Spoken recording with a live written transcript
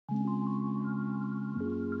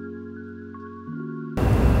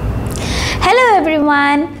Hello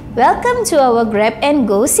everyone, welcome to our Grab and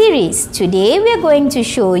Go series. Today we are going to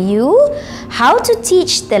show you how to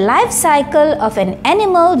teach the life cycle of an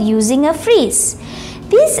animal using a frieze.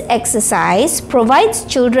 This exercise provides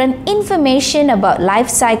children information about life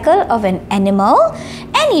cycle of an animal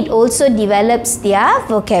and it also develops their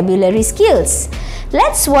vocabulary skills.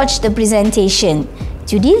 Let's watch the presentation.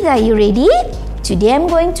 Judith, are you ready? Today I'm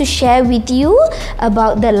going to share with you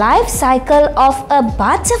about the life cycle of a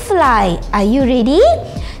butterfly. Are you ready?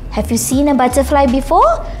 Have you seen a butterfly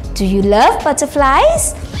before? Do you love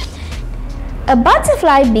butterflies? A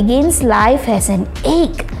butterfly begins life as an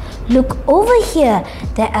egg. Look over here.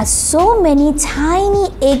 There are so many tiny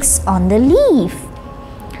eggs on the leaf.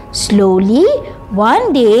 Slowly,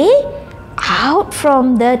 one day, out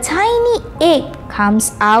from the tiny egg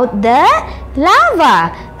comes out the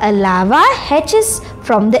larva. A larva hatches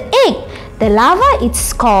from the egg. The larva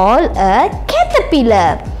is called a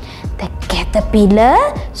caterpillar. The caterpillar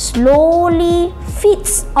slowly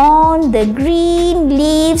feeds on the green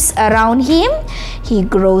leaves around him. He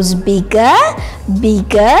grows bigger,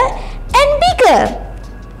 bigger and bigger.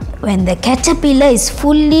 When the caterpillar is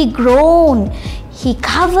fully grown, he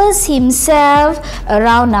covers himself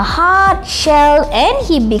around a hard shell and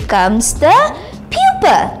he becomes the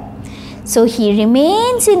pupa. So he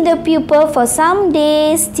remains in the pupa for some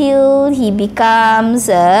days till he becomes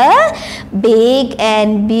a big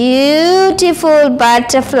and beautiful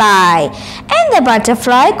butterfly. And the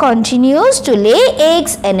butterfly continues to lay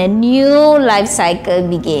eggs and a new life cycle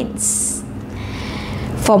begins.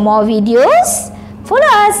 For more videos, follow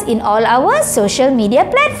us in all our social media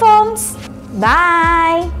platforms.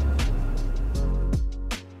 Bye!